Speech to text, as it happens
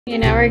Okay,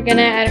 now we're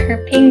gonna add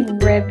her pink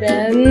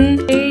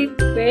ribbon.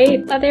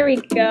 Wait. Oh, there we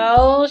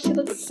go. She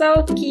looks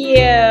so cute.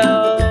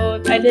 I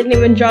didn't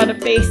even draw the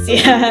face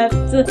yet.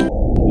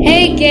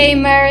 Hey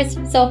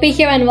gamers! Sophie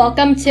here and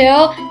welcome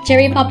to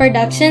Cherry Pop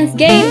Productions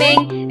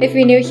Gaming. If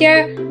you're new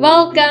here,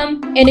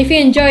 welcome! And if you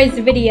enjoyed this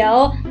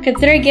video,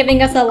 consider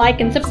giving us a like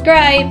and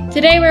subscribe.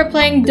 Today we're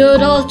playing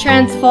Doodle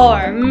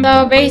Transform.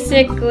 So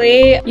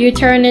basically, you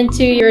turn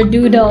into your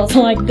doodles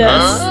like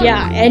this.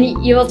 Yeah, and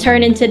you will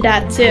turn into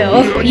that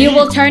too. You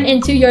will turn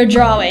into your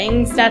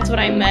drawings. That's what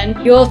I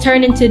meant. You will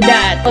turn into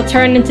that. You'll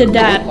turn into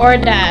that.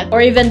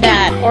 Or even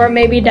that. Or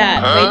maybe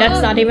that. Wait,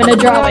 that's not even a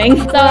drawing.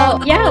 So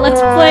yeah,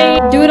 let's play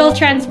Doodle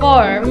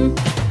Transform.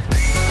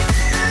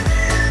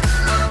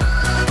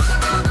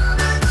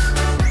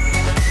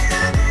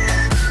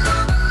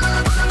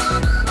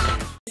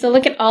 So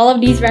look at all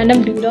of these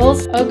random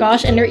doodles. Oh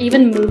gosh, and they're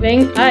even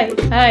moving. Hi.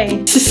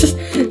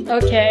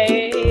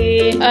 Okay.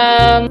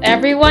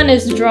 Everyone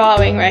is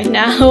drawing right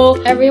now.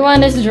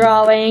 Everyone is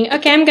drawing.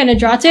 Okay, I'm gonna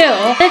draw too.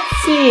 Let's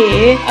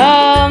see.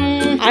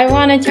 I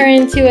want to turn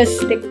into a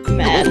stick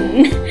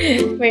man.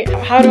 Wait,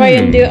 how do I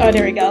undo? Oh,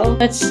 there we go.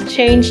 Let's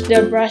change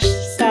the brush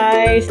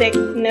size,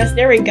 thickness.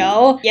 There we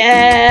go.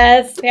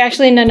 Yes. Wait,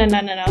 actually, no.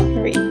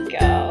 Here we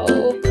go.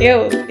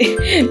 Ew,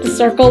 the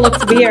circle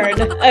looks weird.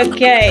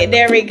 Okay,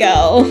 there we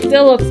go.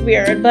 Still looks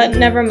weird, but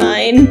never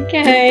mind.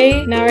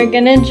 Okay, now we're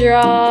gonna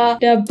draw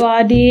the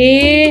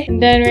body.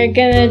 And then we're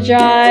gonna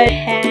draw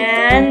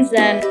hands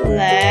and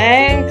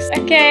legs.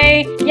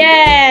 Okay,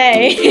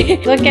 yay!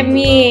 Look at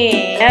me.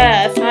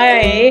 Yes,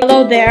 hi.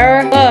 Hello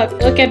there.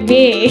 Look at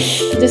me.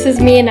 This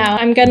is me now.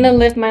 I'm gonna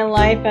live my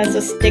life as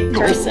a stick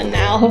person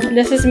now.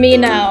 This is me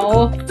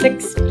now. Let's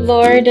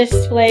explore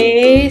this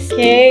place.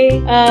 Okay,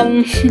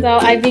 so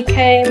I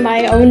became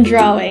my own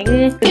drawing.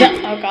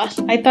 Oh gosh,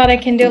 I thought I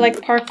can do like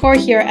parkour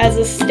here as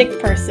a stick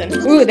person.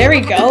 Ooh, there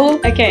we go.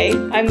 Okay,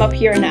 I'm up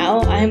here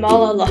now. I'm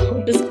all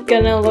alone. Just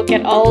gonna look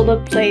at all the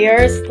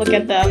players. Look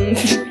at them.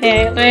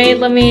 Okay, wait,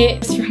 let me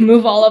just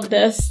remove all of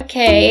this.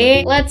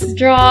 Okay, let's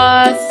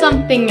draw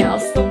something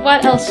else.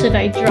 What else should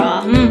I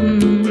draw?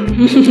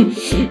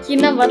 You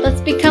know what?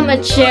 Let's become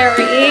a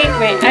cherry.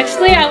 Wait,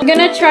 actually, I'm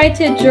gonna try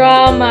to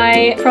draw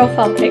my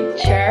profile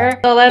picture.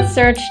 So let's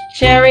search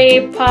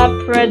Cherry Pop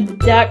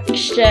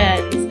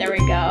Productions. There we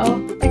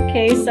go.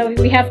 Okay, so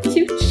we have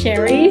 2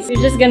 cherries.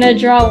 We're just gonna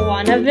draw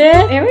one of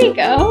it. There we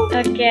go.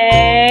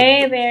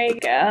 Okay, there you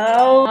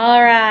go.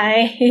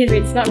 Alright.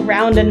 It's not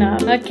round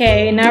enough.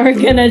 Okay, now we're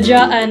gonna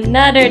draw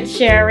another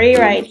cherry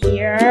right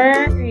here.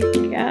 There we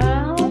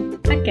go.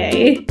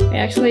 Okay.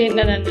 Actually,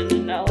 no.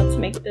 Let's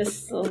make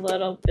this a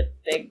little bit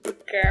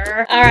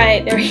bigger.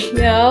 Alright, there we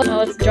go. Now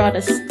let's draw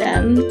the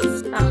stems.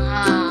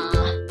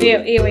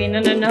 Wait,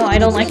 no, I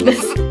don't like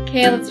this.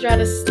 Okay, let's draw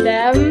the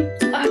stem.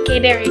 Okay,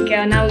 there we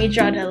go. Now we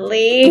draw the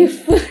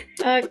leaf.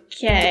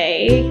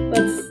 Okay,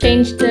 let's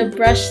change the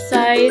brush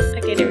size.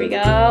 Okay, there we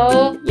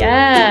go.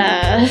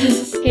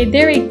 Yes. Okay,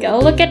 there we go.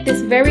 Look at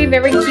this very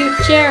cute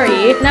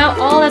cherry. Now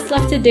all that's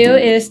left to do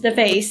is the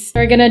face.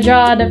 We're gonna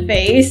draw the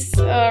face.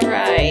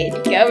 Alright,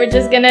 go. We're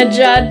just gonna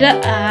draw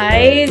the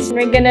eyes.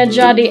 We're gonna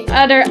draw the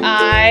other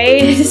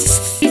eyes.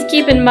 Please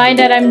keep in mind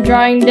that I'm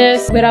drawing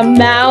this with a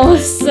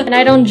mouse. And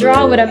I don't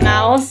draw with a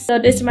mouse. So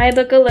this might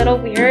look a little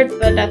weird,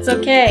 but that's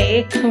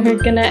okay. We're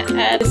gonna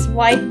add this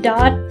white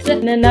dot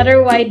and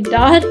another white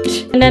dot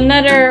and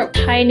another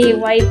tiny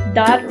white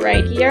dot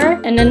right here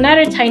and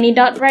another tiny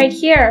dot right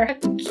here.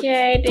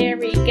 Okay, there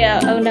we go.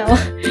 Oh no.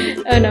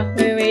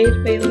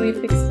 Wait, let me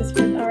fix this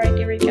one. Alright,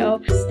 there we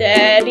go.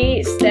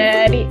 Steady.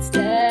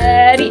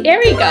 There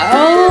we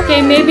go.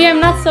 Okay, maybe I'm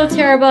not so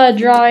terrible at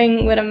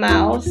drawing with a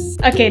mouse.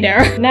 Okay,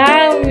 there.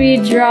 Now we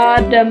draw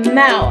the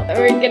mouth.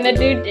 We're gonna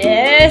do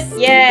this.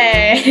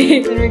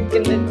 Yay! Then we're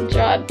gonna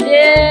draw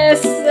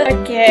this.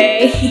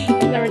 Okay.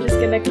 Now we're just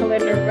gonna color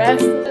the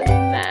rest of the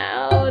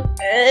mouth.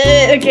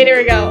 Okay, there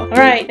we go.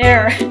 Alright,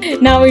 there.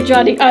 Now we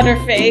draw the other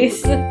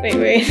face.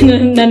 Wait.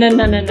 No.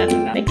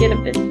 Make it a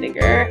bit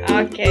bigger.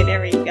 Okay,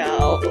 there we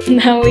go.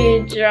 Now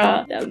we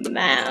draw the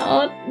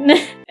mouth.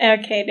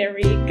 Okay, there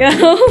we go.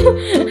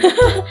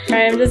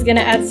 Alright, I'm just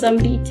gonna add some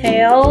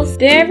details.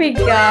 There we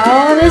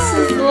go. This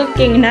is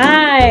looking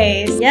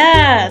nice.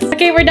 Yes.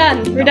 Okay, we're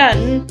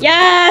done.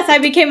 Yes, I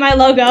became my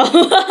logo.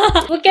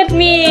 Look at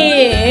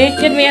me.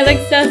 Look at me. I look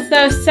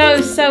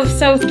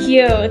so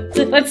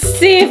cute. Let's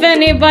see if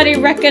anybody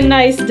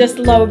recognized this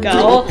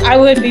logo. I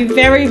would be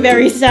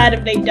very sad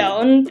if they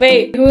don't.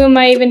 Wait, who am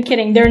I even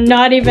kidding? They're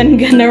not even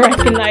gonna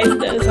recognize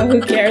this, so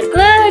who cares?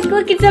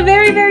 Look, it's a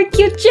very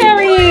cute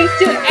cherry.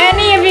 Do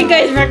any of you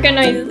guys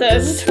recognize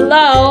this?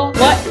 Hello?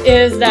 What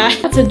is that?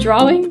 That's a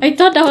drawing? I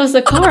thought that was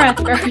a car at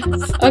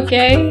first.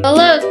 Okay. Oh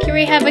look, here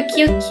we have a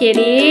cute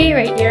kitty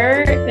right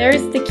here.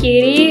 There's the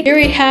kitty. Here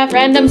we have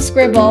random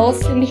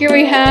scribbles. And here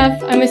we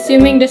have, I'm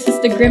assuming this is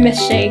the grimace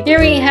shake. Here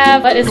we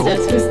have, what is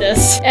this? Who's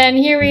this? And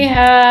here we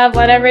have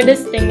whatever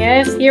this thing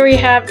is. Here we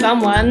have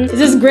someone. Is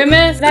this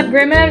Grimace? Is that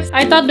Grimace?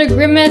 I thought the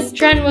Grimace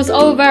trend was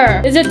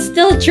over. Is it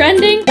still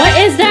trending? What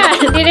is that?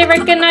 Did they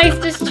recognize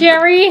this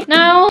cherry?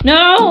 No?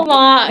 No? Come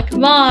on.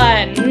 Come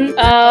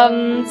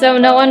on. So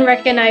no one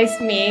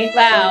recognized me.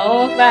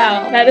 Wow,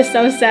 that is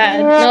so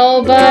sad.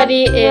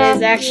 Nobody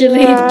is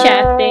actually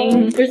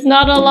chatting. There's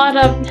not a lot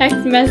of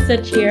text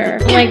message here.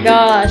 Oh my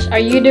gosh, are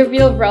you the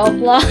real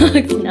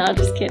Roblox? No,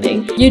 just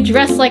kidding. You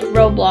dress like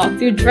Roblox.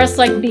 You dress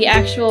like the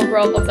actual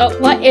Roblox. Oh,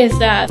 what is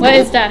that? What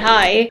is that?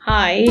 Hi.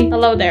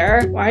 Hello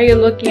there. Why are you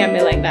looking at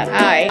me like that?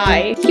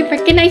 Hi. Did you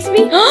recognize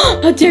me?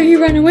 How dare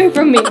you run away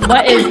from me?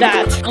 What is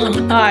that?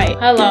 Hi.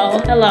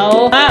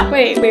 Hello. Ah,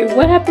 wait.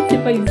 What happens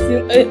if I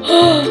zoom?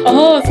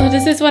 Oh, so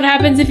this is what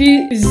happens if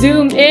you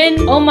zoom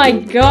in? Oh my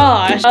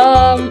gosh.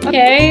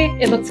 Okay.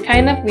 It looks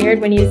kind of weird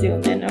when you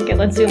zoom in. Okay,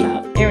 let's zoom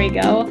out. There we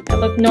go. I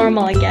look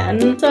normal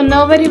again. So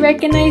nobody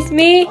recognized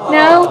me?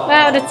 No?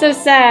 Wow, that's so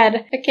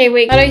sad. Okay,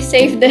 wait. How do I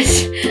save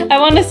this? I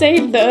want to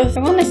save this.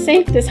 How do I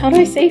save this? How do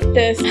I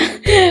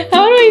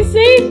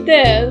save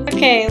this?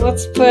 Okay,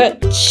 let's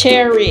put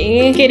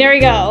cherry. Okay, there we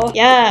go.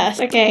 Yes.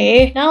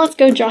 Okay. Now let's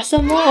go draw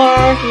some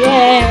more.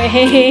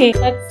 Yay.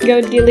 Let's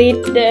go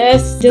delete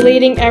this.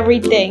 Deleting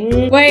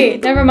everything.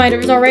 Wait, never mind. There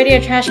was already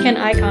a trash can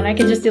icon. I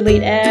can just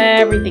delete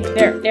everything.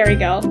 There we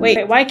go.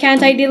 Wait, why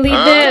can't I delete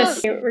this?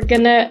 Okay, we're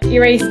gonna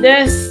erase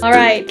this.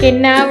 Alright. Okay,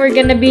 now we're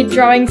gonna be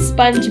drawing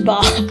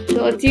Spongebob.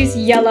 So let's use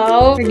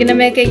yellow. We're gonna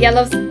make a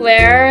yellow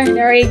square.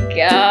 There we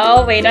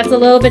go. Wait, that's a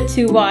little bit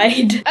too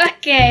wide.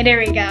 Okay, there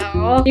we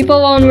go.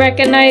 People won't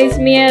recognize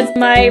me as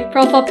my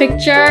profile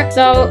picture,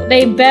 so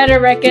they better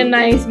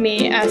recognize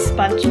me as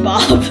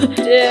Spongebob.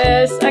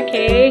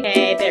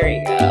 Okay, there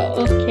we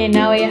go. Okay,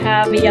 now we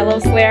have a yellow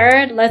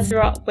square. Let's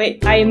draw.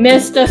 Wait, I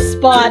missed a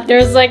spot.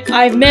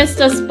 I missed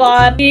a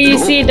spot. Do you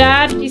see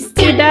that? You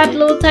see that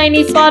little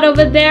tiny spot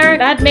over there?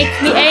 That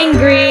makes me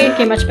angry.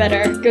 Okay, much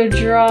better. Let's go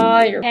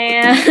draw your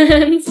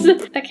hands.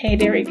 Okay,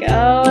 there we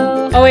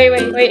go. Oh,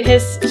 wait,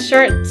 his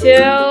shirt too.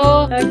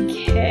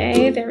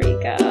 Okay, there we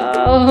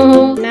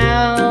go.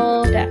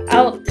 Now the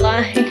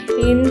outline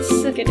means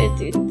I'm gonna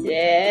do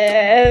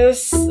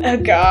this. Oh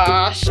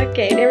gosh.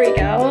 Okay, there we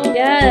go.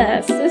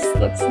 Yes, this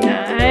looks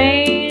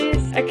nice.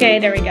 Okay,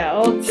 there we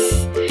go.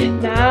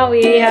 Now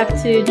we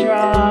have to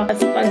draw a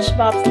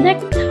SpongeBob's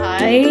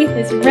necktie.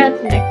 This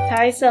red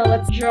necktie, so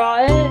let's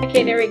draw it.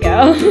 Okay, there we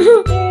go.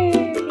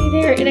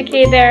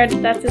 Okay, there,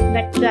 that's his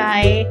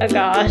necktie. Oh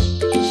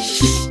gosh.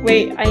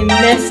 Wait, I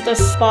missed a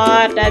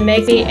spot. That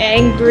makes me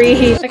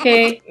angry.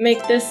 Okay,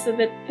 make this a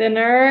bit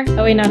thinner.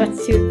 Oh wait, no,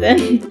 that's too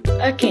thin.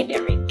 Okay,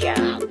 there we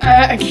go.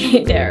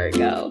 Okay, there we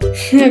go.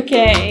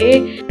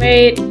 Okay,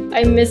 wait,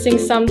 I'm missing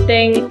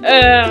something.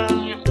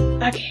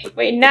 Okay,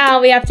 wait, now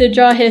we have to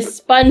draw his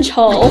sponge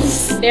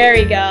holes. There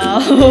we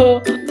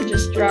go.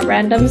 Just draw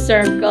random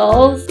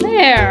circles.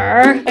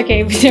 There.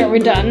 Okay, there, we're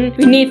done.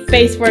 We need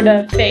face for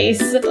the face.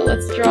 So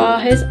let's draw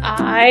his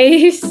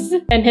eyes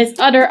and his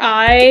other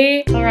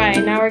eye.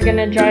 Alright, now we're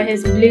gonna draw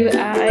his blue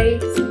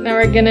eyes. Now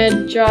we're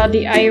gonna draw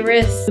the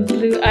iris, the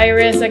blue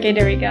iris. Okay,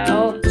 there we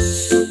go.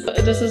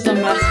 This is a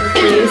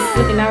masterpiece.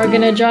 Okay, now we're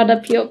gonna draw the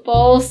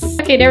pupils.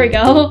 Okay, there we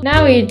go.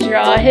 Now we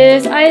draw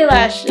his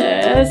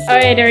eyelashes.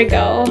 Alright, there we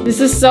go.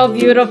 This is so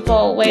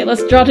beautiful. Wait,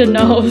 let's draw the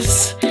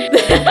nose.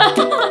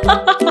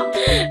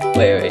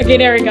 Wait. Okay,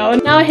 there we go.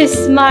 Now his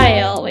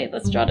smile. Wait,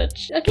 let's draw the...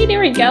 Okay, there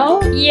we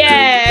go.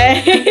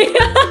 Yay!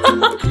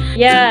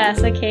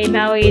 Yes, okay,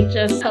 now we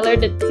just color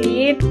the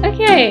teeth.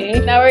 Okay,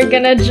 now we're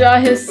gonna draw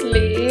his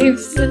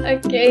sleeves.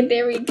 Okay,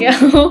 there we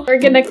go. We're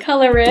gonna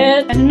color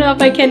it. I don't know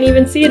if I can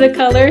even see the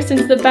color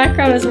since the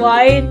background is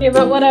white. Okay,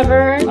 but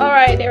whatever.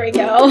 Alright, there we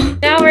go.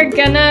 Now we're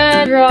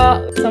gonna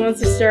draw... Someone's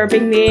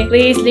disturbing me.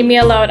 Please leave me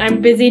alone. I'm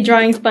busy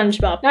drawing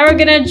SpongeBob. Now we're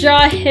gonna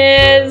draw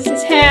his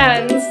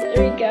hands.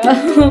 There we go.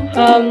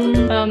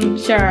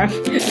 Sure.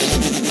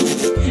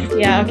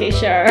 Yeah, okay,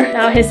 sure.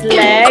 Now his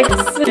legs.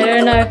 I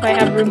don't know if I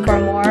have room for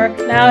more.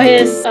 Now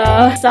his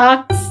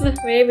socks.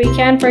 Wait, we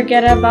can't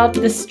forget about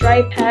the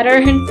stripe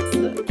pattern.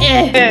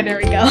 There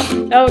we go.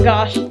 Oh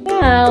gosh.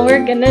 Now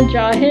we're gonna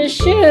draw his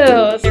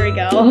shoes. There we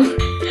go.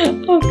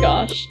 Oh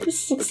gosh.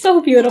 This looks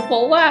so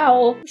beautiful.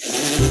 Wow.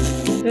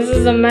 This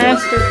is a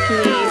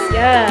masterpiece.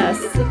 Yes.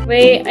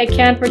 Wait, I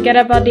can't forget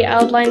about the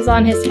outlines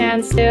on his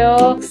hands too.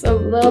 Looks a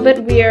little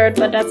bit weird,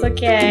 but that's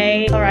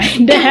okay.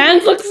 Alright, the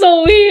hands look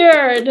so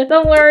weird.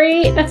 Don't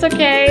worry, that's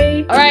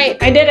okay. Alright,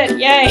 I did it.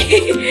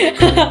 Yay.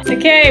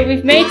 Okay,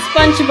 we've made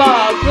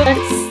SpongeBob.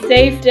 Let's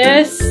save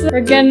this.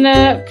 We're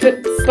gonna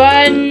put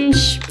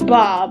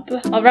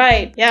SpongeBob.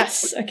 Alright,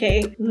 yes.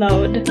 Okay,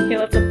 load. Okay,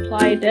 let's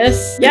apply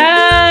this.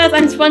 Yes,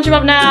 I'm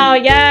SpongeBob now.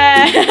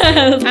 Yes.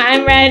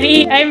 I'm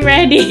ready.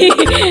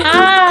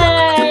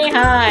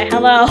 Hi,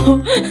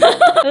 hello.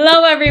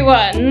 Hello,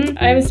 everyone.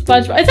 I'm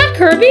SpongeBob. Is that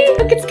Kirby?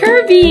 Look, it's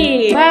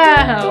Kirby.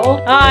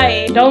 Wow.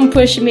 Hi, don't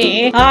push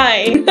me.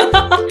 Hi.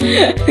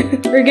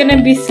 We're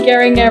gonna be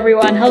scaring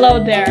everyone. Hello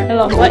there.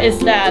 Hello, what is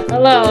that?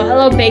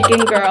 Hello,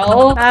 bacon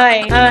girl.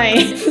 Hi.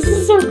 This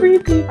is so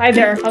creepy. Hi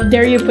there. How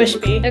dare you push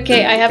me?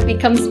 Okay, I have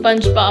become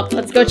SpongeBob.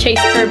 Let's go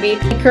chase Kirby.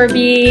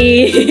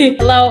 Kirby.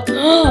 Hello.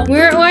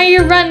 Where are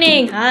you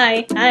running?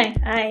 Hi.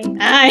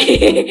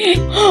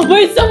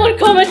 Wait, someone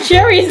comment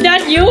Cherry. Is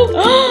that you?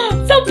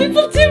 Some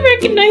people do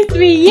recognize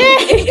me.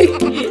 Yay!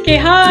 Okay,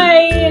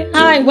 hi.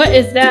 Hi, what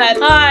is that?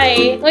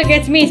 Hi. Look,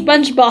 it's me,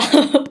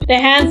 SpongeBob. The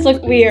hands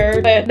look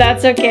weird, but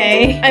that's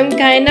okay. I'm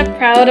kind of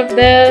proud of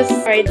this.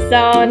 Alright,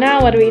 so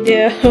now what do we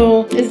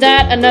do? Is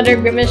that another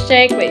Grimace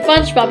shake? Wait,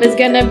 SpongeBob is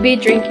gonna be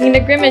drinking the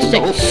Grimace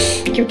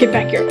shake. Get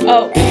back here.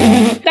 Oh,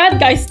 that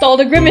guy stole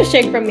the Grimace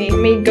shake from me. Let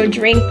me go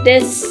drink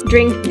this.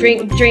 Drink.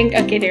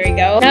 Okay, there we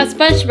go. Now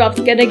SpongeBob's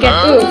gonna get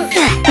oof.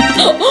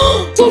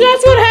 So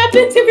that's what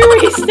happens if you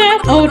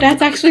reset. Oh,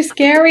 that's actually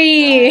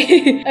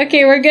scary.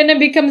 Okay, we're gonna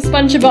become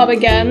SpongeBob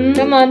again.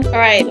 Come on.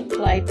 Alright,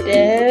 apply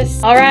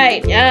this.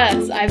 Alright,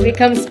 yes, I've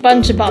become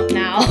SpongeBob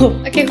now.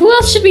 Okay, who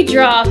else should we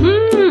draw?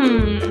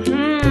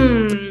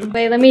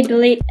 Wait, let me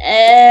delete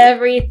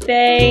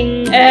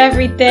everything.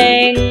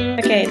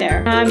 Okay,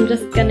 there. I'm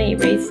just gonna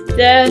erase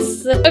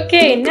this.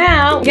 Okay,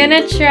 now I'm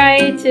gonna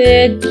try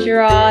to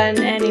draw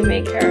an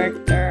anime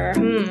character.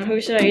 Who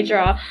should I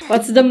draw?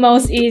 What's the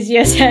most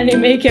easiest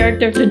anime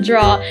character to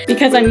draw?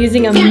 Because I'm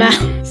using a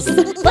mouse.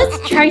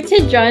 Let's try to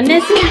draw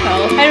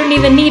Nezuko. I don't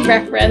even need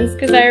reference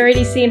because I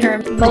already seen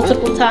her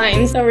multiple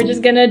times. So we're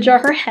just gonna draw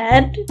her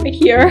head right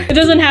here. It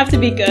doesn't have to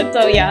be good,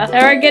 so yeah.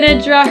 Now we're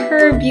gonna draw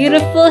her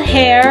beautiful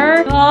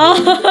hair.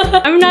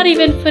 Oh, I'm not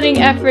even putting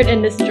effort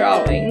in this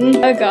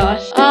drawing. Oh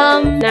gosh.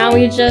 Now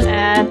we just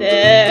add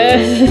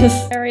this.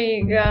 There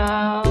we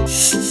go.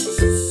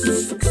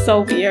 This looks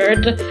so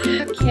weird.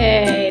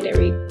 Okay, there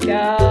we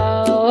go.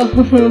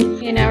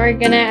 Okay, now we're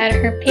gonna add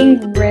her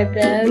pink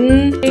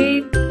ribbon.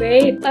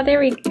 Wait. Oh, there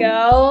we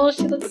go.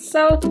 She looks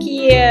so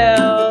cute.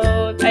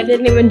 I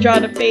didn't even draw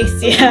the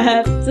face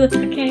yet.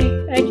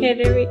 Okay,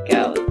 there we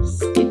go. Let's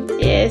do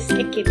this.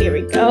 Okay, there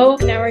we go.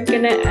 Now we're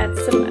gonna add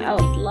some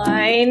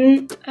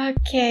outline.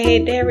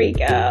 Okay, there we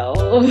go.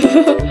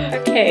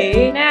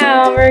 Okay,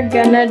 now we're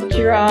gonna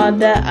draw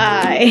the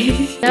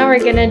eyes. Now we're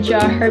gonna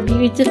draw her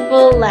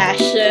beautiful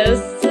lashes.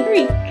 There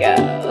we go.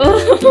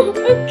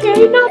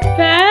 Okay, not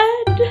bad.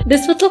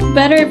 This would look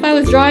better if I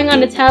was drawing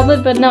on a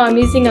tablet, but no, I'm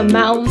using a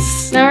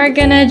mouse. Now we're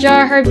gonna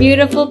draw her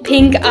beautiful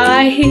pink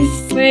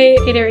eyes. Wait,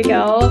 okay, there we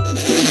go.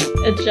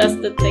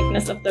 Adjust the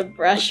thickness of the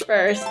brush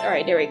first.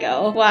 Alright, there we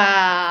go.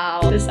 Wow,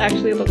 this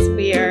actually looks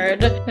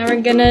weird. Now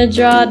we're gonna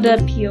draw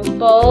the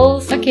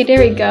pupils. Okay, there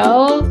we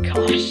go.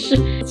 Gosh,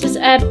 let's just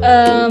add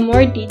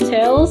more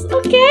details.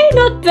 Okay,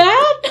 not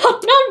bad.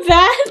 Not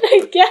bad,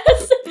 I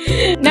guess.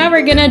 Now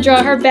we're gonna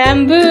draw her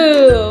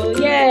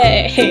bamboo.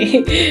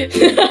 Yay.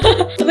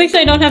 At least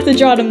I don't have to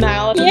draw the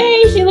mouth.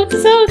 Yay, she looks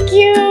so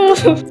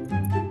cute.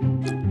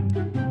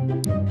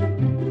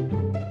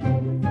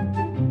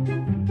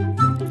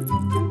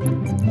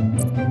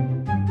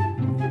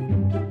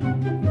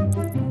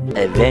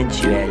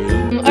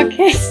 Eventually.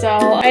 Okay, so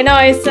I know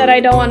I said I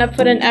don't want to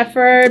put in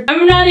effort.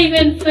 I'm not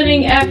even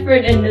putting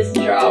effort in this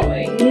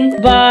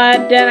drawing,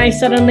 but then I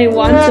suddenly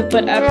want to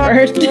put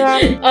effort. This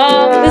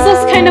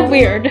is kind of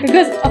weird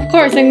because of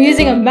course I'm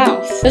using a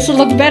mouse. This would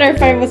look better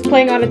if I was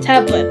playing on a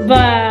tablet,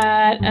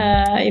 but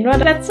you know what?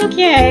 That's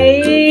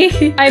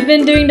okay. I've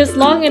been doing this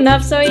long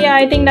enough, so yeah,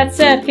 I think that's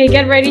it. Okay,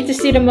 get ready to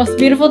see the most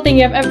beautiful thing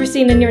you have ever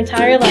seen in your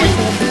entire life.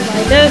 So let's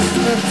apply this.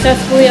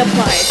 Successfully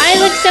applied. I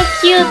look so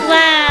cute.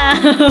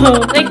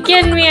 Wow. Like,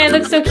 kidding me, I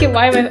look so cute.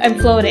 Why am I'm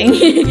floating?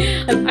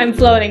 I'm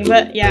floating,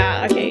 but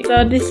yeah, okay.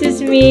 So this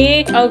is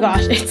me. Oh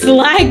gosh, it's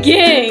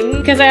lagging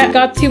because I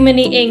got too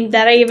many ink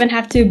that I even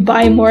have to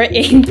buy more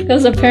ink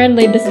because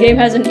apparently this game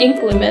has an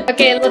ink limit.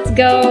 Okay, let's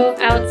go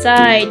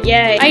outside.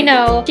 Yay. I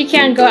know, she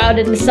can't go out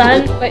in the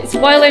sun. Wait,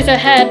 spoilers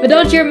ahead. But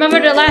don't you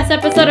remember the last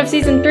episode of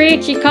season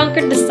 3? She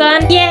conquered the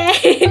sun.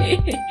 Yay!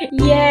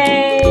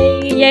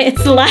 Yay! Yay,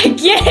 it's lag.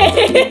 Yay!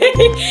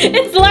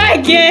 It's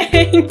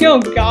lagging. Oh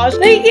gosh.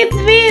 Like, it's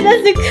me,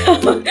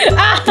 Nezuko.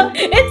 Ah,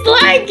 it's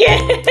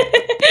lagging.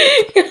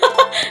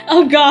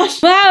 Oh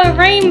gosh. Wow,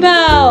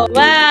 rainbow.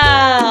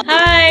 Wow.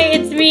 Hi,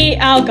 it's me.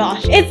 Oh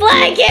gosh. It's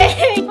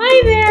lagging.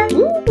 Hi there.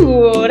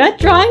 Ooh, that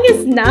drawing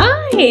is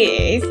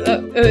nice.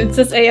 It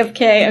says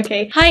AFK.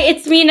 Okay. Hi,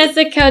 it's me,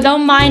 Nezuko.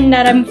 Don't mind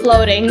that I'm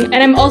floating. And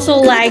I'm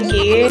also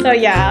laggy. So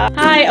yeah.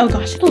 Hi. Oh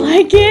gosh. It's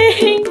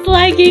lagging. It's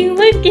lagging.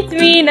 Look, it's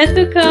me,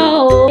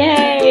 Nezuko.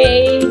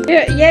 Yay.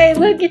 Yay,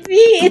 look, it's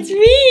me. It's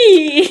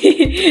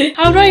me.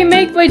 How do I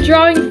make my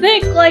drawing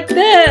thick like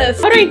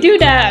this? How do I do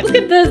that? Look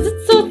at this.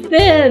 It's so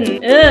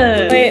thin.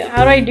 Ugh. Wait,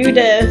 how do I do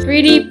this?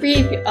 3D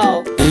preview.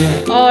 Oh.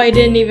 Oh, I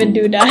didn't even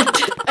do that.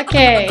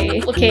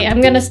 Okay. Okay,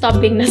 I'm gonna stop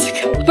being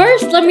Nezuko.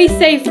 First, let me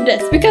save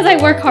this because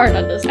I work hard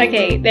on this.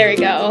 Okay, there we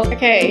go.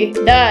 Okay,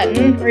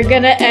 done. We're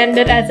gonna end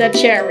it as a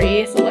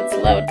cherry. So let's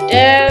load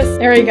this.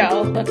 There we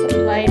go. Let's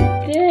apply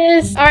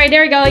this. Alright,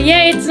 there we go.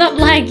 Yay, it's not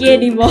laggy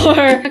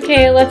anymore.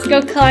 Okay, let's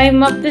go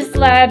climb up this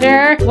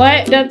ladder.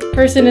 What? That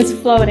person is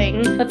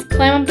floating. Let's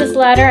climb up this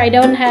ladder. I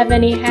don't have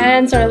any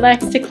hands or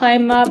legs to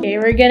climb up. Okay,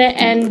 we're gonna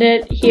end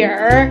it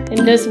here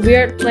in this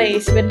weird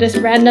place with this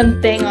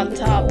random thing on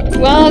top.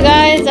 Well,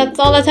 guys, that's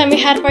all the time we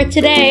had for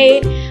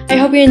today. I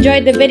hope you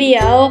enjoyed the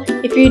video.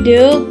 If you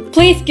do,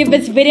 please give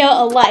this video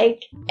a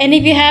like. And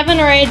if you haven't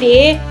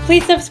already,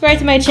 please subscribe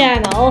to my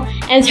channel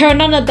and turn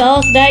on the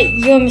bell so that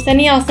you don't miss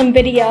any awesome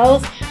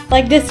videos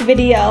like this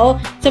video.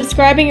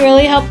 Subscribing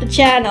really helped the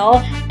channel.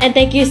 And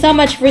thank you so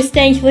much for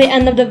staying to the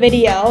end of the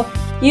video.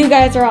 You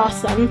guys are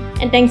awesome.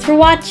 And thanks for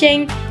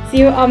watching. See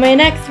you on my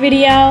next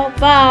video.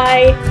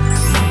 Bye!